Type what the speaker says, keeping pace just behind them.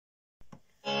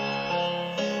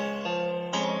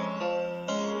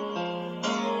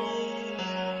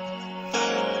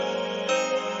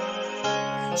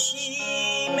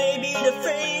She may be the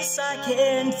face I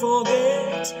can't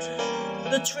forget,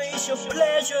 the trace of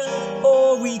pleasure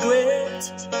or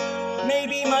regret,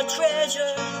 maybe my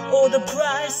treasure or the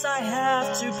price I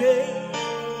have to pay.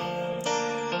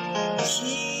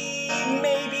 She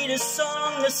may be the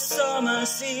song the summer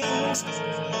sings,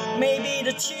 maybe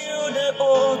the chill the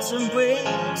autumn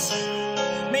brings,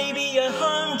 maybe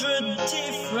 100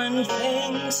 different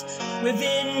things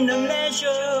within the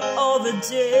measure of a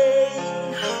day.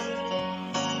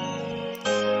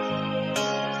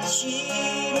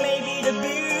 She may be the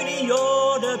beauty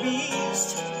or the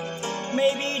beast,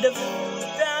 maybe the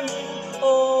famine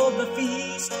or the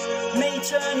feast, may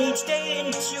turn each day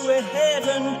into a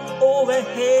heaven or a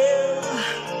hell.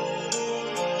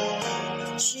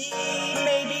 She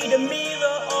may be the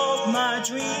mirror of my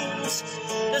dreams,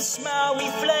 the smile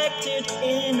reflected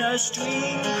in a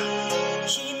stream.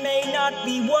 She may not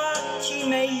be what she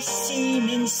may seem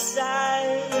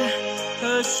inside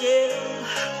her shell.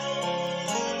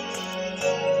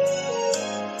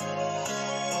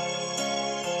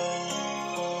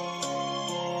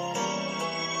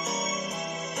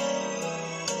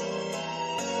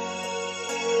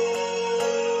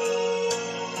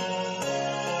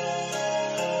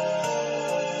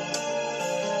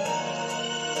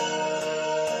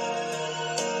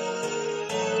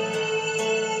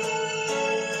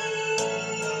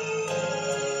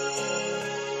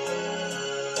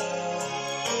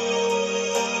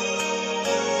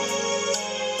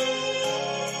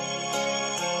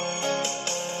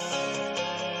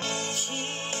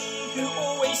 Who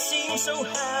always seems so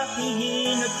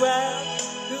happy in a crowd,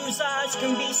 whose eyes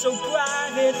can be so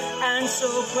private and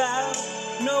so proud.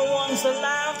 No one's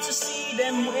allowed to see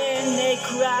them when they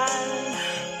cry.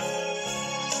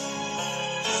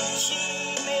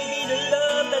 She may be the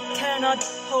love that cannot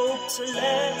hope to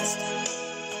last,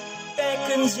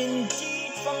 beckons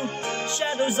indeed from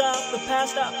shadows of the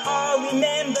past that I'll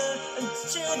remember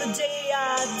until the day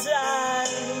I die.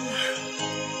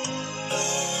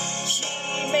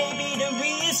 May be the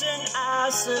reason I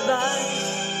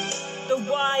survive, the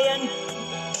why and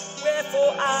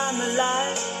wherefore I'm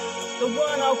alive, the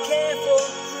one I'll care for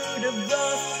through the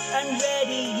rough and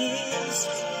ready years.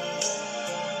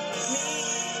 Me,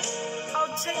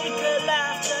 I'll take her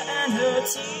laughter and her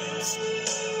tears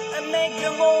and make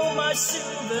them all my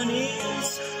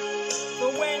souvenirs.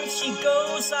 But when she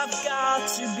goes, I've got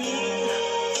to be.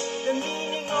 The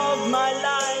meaning of my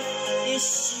life is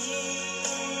she.